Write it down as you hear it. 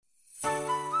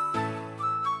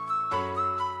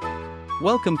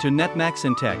Welcome to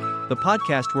Netmaxin Tech, the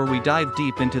podcast where we dive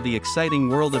deep into the exciting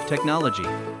world of technology.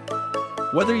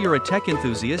 Whether you're a tech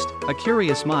enthusiast, a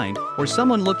curious mind, or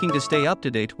someone looking to stay up to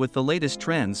date with the latest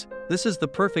trends, this is the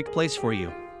perfect place for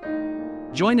you.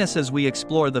 Join us as we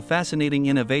explore the fascinating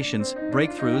innovations,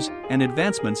 breakthroughs, and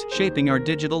advancements shaping our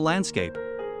digital landscape.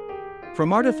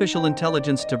 From artificial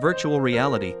intelligence to virtual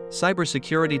reality,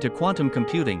 cybersecurity to quantum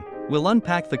computing, we'll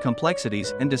unpack the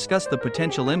complexities and discuss the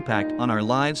potential impact on our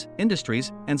lives,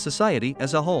 industries, and society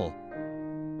as a whole.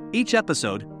 Each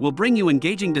episode will bring you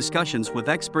engaging discussions with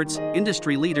experts,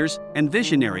 industry leaders, and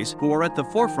visionaries who are at the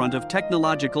forefront of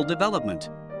technological development.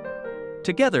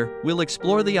 Together, we'll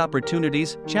explore the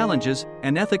opportunities, challenges,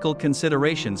 and ethical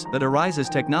considerations that arise as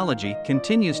technology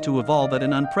continues to evolve at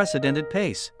an unprecedented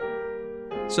pace.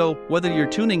 So, whether you're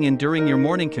tuning in during your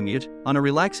morning commute, on a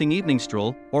relaxing evening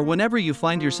stroll, or whenever you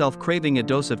find yourself craving a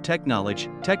dose of tech knowledge,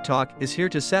 Tech Talk is here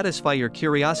to satisfy your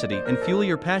curiosity and fuel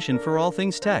your passion for all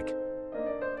things tech.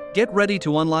 Get ready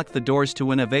to unlock the doors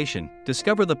to innovation,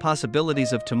 discover the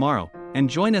possibilities of tomorrow, and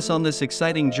join us on this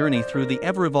exciting journey through the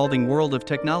ever-evolving world of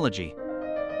technology.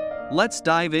 Let's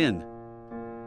dive in.